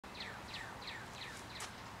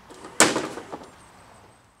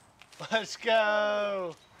Let's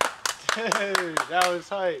go! Dude, that was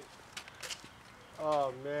hype.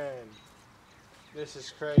 Oh man, this is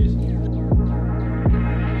crazy.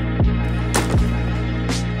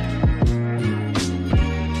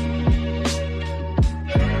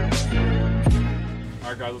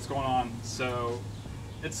 Alright guys, what's going on? So,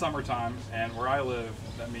 it's summertime, and where I live,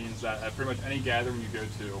 that means that at pretty much any gathering you go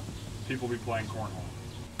to, people will be playing cornhole.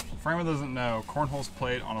 For anyone who doesn't know, cornhole's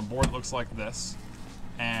played on a board that looks like this,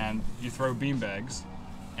 and you throw beanbags,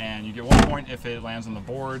 and you get 1 point if it lands on the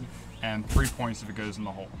board, and 3 points if it goes in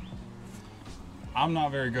the hole. I'm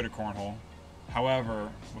not very good at cornhole.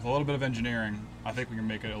 However, with a little bit of engineering, I think we can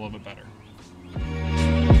make it a little bit better.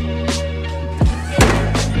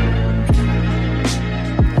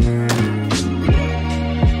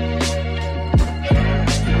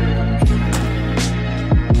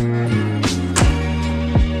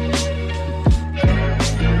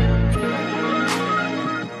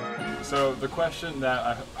 So the question that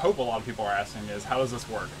I hope a lot of people are asking is, how does this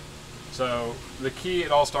work? So the key,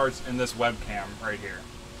 it all starts in this webcam right here.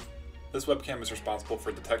 This webcam is responsible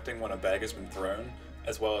for detecting when a bag has been thrown,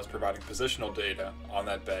 as well as providing positional data on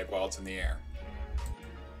that bag while it's in the air.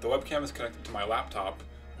 The webcam is connected to my laptop,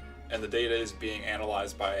 and the data is being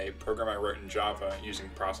analyzed by a program I wrote in Java using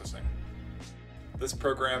processing. This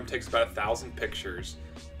program takes about 1,000 pictures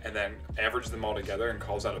and then averages them all together and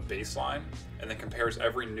calls out a baseline, and then compares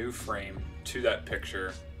every new frame to that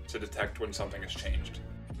picture to detect when something has changed.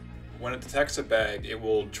 When it detects a bag, it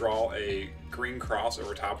will draw a green cross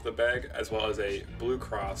over top of the bag, as well as a blue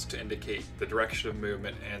cross to indicate the direction of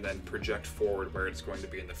movement and then project forward where it's going to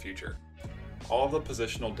be in the future. All of the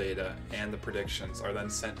positional data and the predictions are then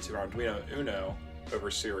sent to Arduino Uno over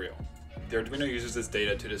serial. The Arduino uses this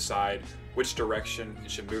data to decide which direction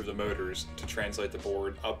it should move the motors to translate the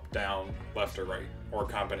board up, down, left, or right, or a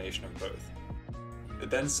combination of both. It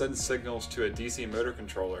then sends signals to a DC motor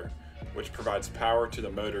controller, which provides power to the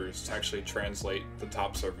motors to actually translate the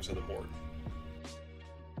top surface of the board.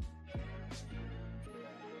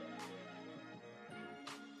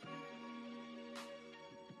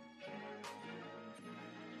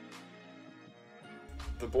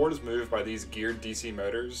 The board is moved by these geared DC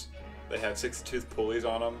motors. They have 6-tooth pulleys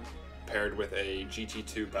on them, paired with a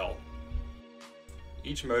GT2 belt.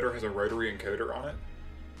 Each motor has a rotary encoder on it.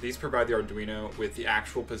 These provide the Arduino with the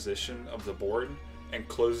actual position of the board and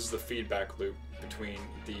closes the feedback loop between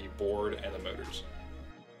the board and the motors.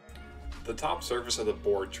 The top surface of the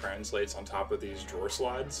board translates on top of these drawer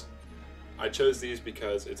slides. I chose these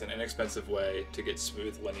because it's an inexpensive way to get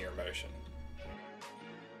smooth linear motion.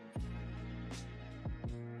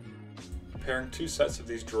 Pairing 2 sets of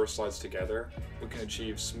these drawer slides together, we can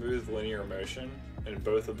achieve smooth linear motion in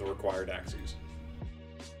both of the required axes.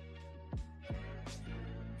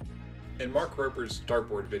 In Mark Roper's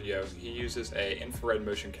Dartboard video, he uses an infrared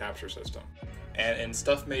motion capture system. And in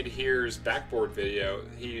Stuff Made Here's Backboard video,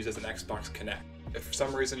 he uses an Xbox Kinect. If for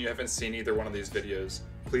some reason you haven't seen either one of these videos,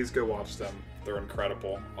 please go watch them. They're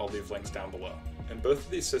incredible. I'll leave links down below. In both of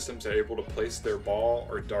these systems, they're able to place their ball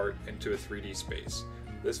or dart into a 3D space.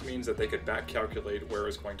 This means that they could back calculate where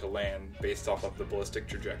it's going to land based off of the ballistic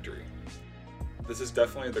trajectory. This is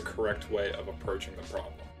definitely the correct way of approaching the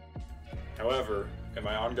problem. However, in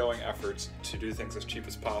my ongoing efforts to do things as cheap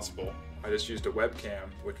as possible, I just used a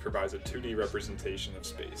webcam which provides a 2D representation of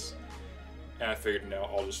space. And I figured,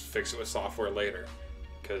 I'll just fix it with software later,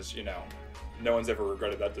 because, no one's ever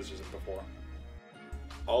regretted that decision before.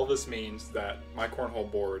 All this means that my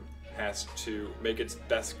cornhole board has to make its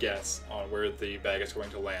best guess on where the bag is going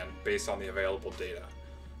to land based on the available data.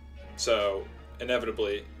 So,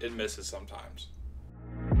 inevitably, it misses sometimes.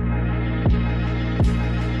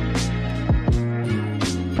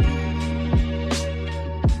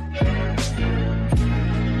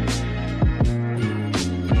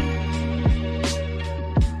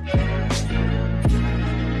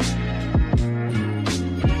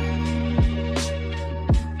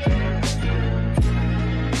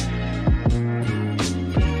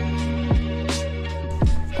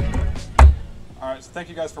 So thank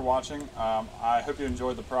you guys for watching. I hope you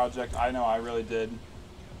enjoyed the project. I know I really did.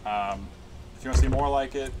 If you want to see more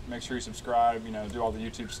like it, make sure you subscribe, do all the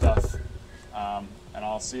YouTube stuff, and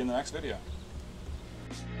I'll see you in the next video.